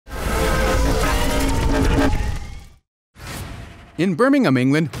In Birmingham,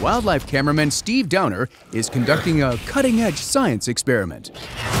 England, wildlife cameraman Steve Downer is conducting a cutting-edge science experiment.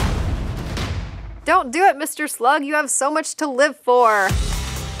 Don't do it, Mr. Slug. You have so much to live for.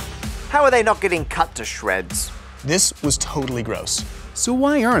 How are they not getting cut to shreds? This was totally gross. So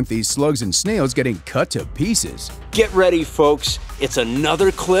why aren't these slugs and snails getting cut to pieces? Get ready, folks. It's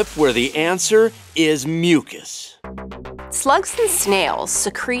another clip where the answer is mucus. Slugs and snails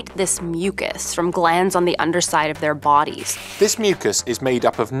secrete this mucus from glands on the underside of their bodies. This mucus is made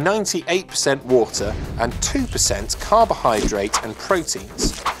up of 98% water and 2% carbohydrate and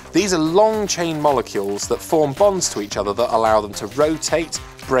proteins. These are long-chain molecules that form bonds to each other that allow them to rotate,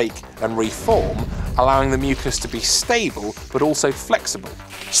 break and reform, allowing the mucus to be stable but also flexible.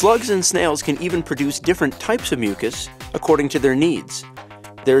 Slugs and snails can even produce different types of mucus according to their needs.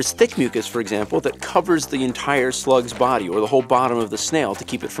 There's thick mucus, for example, that covers the entire slug's body or the whole bottom of the snail to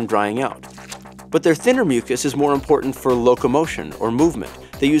keep it from drying out. But their thinner mucus is more important for locomotion or movement.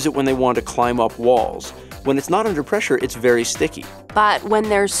 They use it when they want to climb up walls. When it's not under pressure, it's very sticky. But when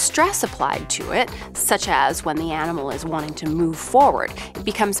there's stress applied to it, such as when the animal is wanting to move forward, it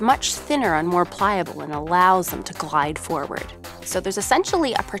becomes much thinner and more pliable and allows them to glide forward. So there's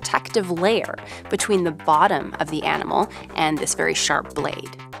essentially a protective layer between the bottom of the animal and this very sharp blade.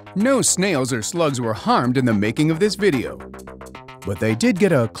 No snails or slugs were harmed in the making of this video, but they did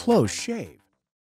get a close shave.